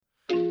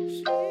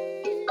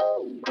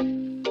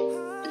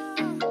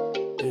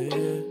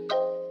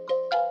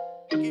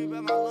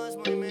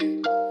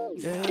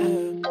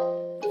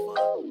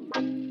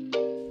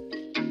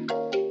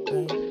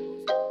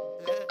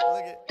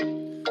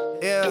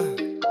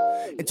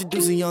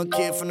Introduce a young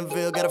kid from the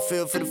Ville, got a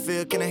feel for the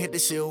field. Can I hit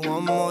this shit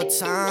one more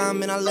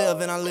time? And I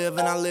live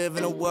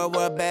in a world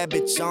where a bad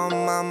bitch on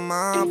my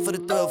mind. For the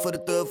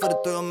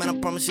thrill, man, I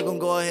promise she gon'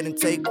 go ahead and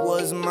take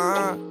what's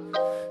mine.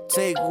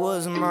 Take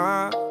what's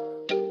mine.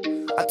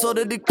 I told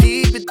her to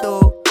keep it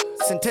though.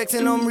 Send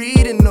texting, I'm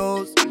reading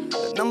those.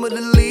 The number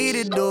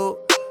deleted though.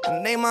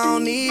 A name I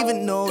don't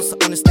even know, so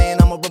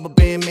understand I'm a rubber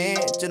band man,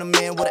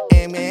 gentleman with an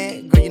aim,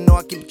 man. Girl, you know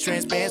I keep it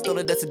transparent, told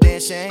her that's a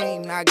damn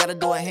shame. Now I gotta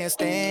do a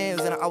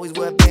handstands, and I always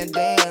wear a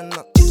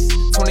bandana.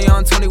 20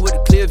 on 20 with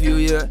a clear view,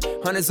 yeah.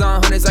 Hundreds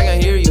on hundreds, I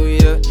can hear you,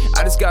 yeah.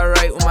 I just got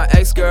right with my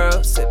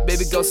ex-girl. Said,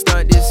 baby, go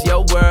stunt, this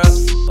your world.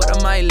 But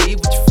I might leave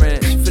with your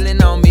friends. She feeling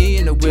on me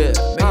in the whip.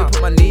 Make me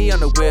put my knee on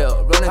the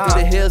wheel. Rolling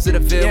through the hills of the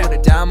Ville with a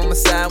dime on my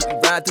side. We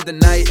ride through the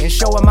night. And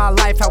showing my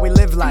life how we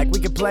live like. We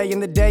can play in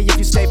the day if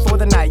you stay for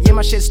the night. Yeah,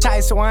 my shit's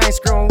tight, so I ain't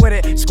screwing with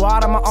it.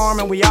 Squad on my arm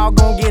and we all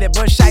gon' get it.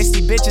 But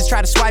shiesty bitches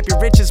try to swipe your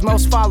riches.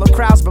 Most follow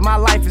crowds, but my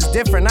life is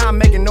different. I'm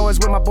making noise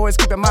with my boys,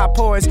 keeping my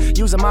poise.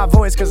 Using my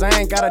voice, cause I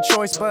ain't got a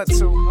choice but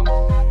to.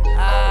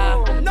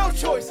 No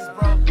choices,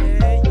 bro.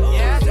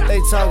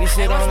 They talking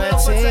shit on that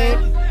team.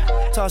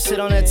 Talk shit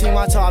on that team,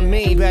 I talk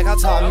me back. I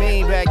talk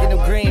me back, get them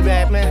green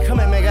back, man. Come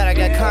here, man, I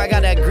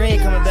got that green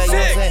coming back, you know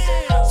what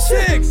I'm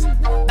saying? 6, 1,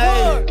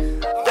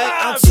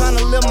 I'm trying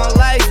to live my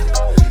life.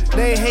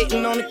 They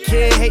hating on the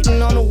kid,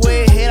 hating on the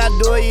way ahead I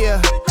do it,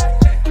 yeah.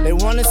 They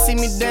wanna see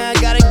me down,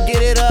 gotta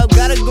get it up,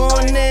 gotta go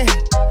in there.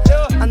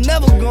 I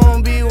never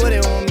gonna be what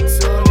they want me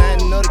to, now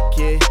you know the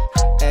kid.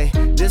 Hey,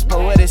 this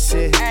poetic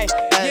shit.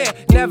 Yeah,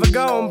 never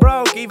going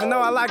broke, even though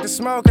I like to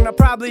smoke. And I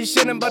probably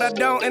shouldn't, but I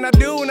don't. And I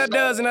do when I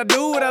does, and I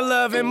do what I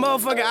love. And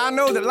motherfucker, I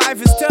know that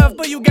life is tough,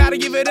 but you gotta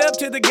give it up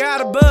to the God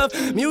above.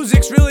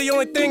 Music's really the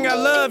only thing I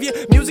love,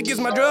 yeah. Music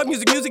is my drug,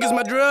 music is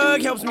my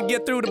drug. Helps me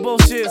get through the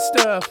bullshit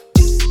stuff.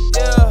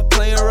 Yeah,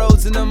 playing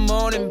roads in the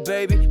morning,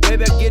 baby.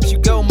 Baby, I get you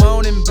go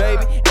moaning,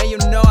 baby. And you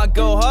know I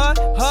go hard,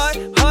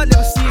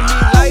 never see me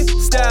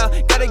lifestyle.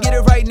 Gotta get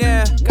it right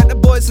now. Got the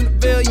boys in the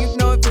Ville, you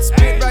know if it's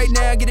spit right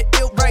now. Get it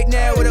ill right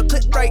now, with a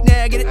clip right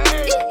now. Get it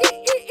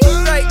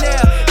right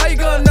now. How you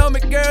gonna know me,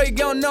 girl? You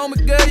gonna know me,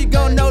 girl? You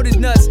gonna know these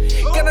nuts.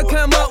 Gonna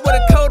come up with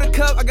a Coda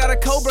cup. I got a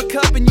Cobra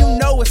cup, and you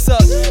know what's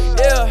up.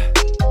 Yeah.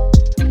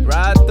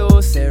 Ride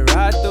through, say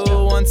ride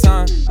through one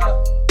time. She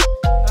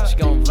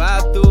gon'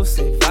 vibe through,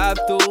 say vibe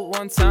through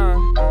one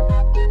time.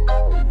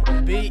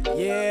 Beat,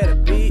 yeah, the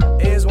beat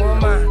is one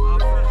mine.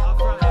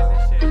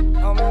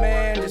 Oh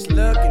man, just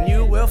look and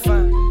you will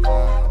find.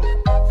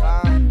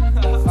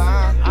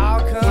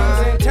 All comes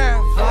in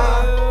time.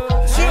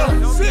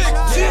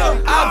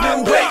 I've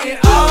been waiting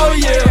all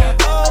year,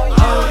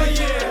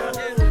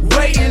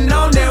 waiting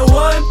on that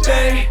one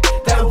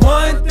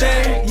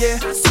thing, yeah.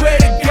 Swear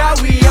to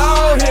God we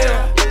all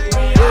here.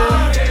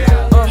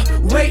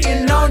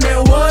 Waiting on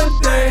that one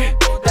thing,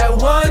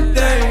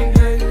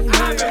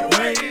 I've been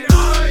waiting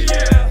all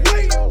year,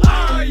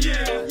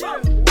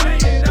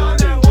 waiting on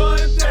that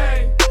one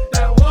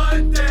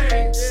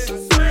thing,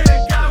 Swear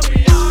to God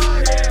we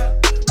all here,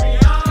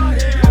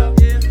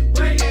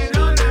 waiting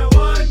on that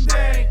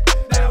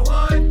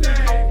one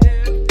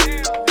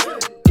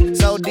thing.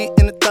 So deep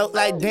in the throat,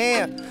 like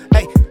damn,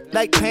 hey,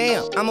 like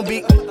Pam. I'ma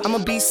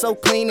be so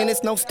clean and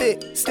it's no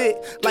stick,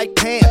 like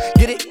Pam.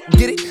 Get it,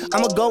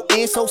 I'ma go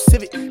in so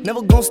civic.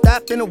 Never gon'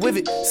 stop in a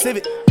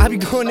civic. I be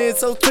going in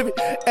so trippy,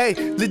 hey,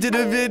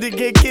 legitimate,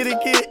 get it,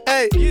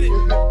 hey.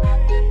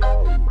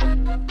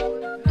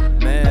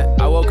 Man,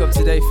 I woke up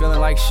today feeling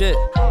like shit.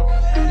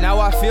 Now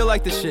I feel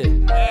like the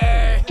shit.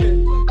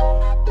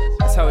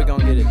 That's how we gon'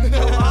 get it.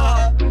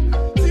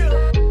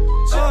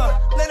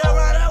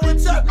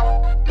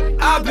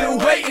 I've been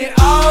waiting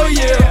all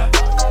year,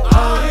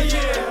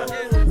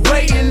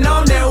 waiting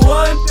on that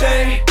one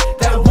thing.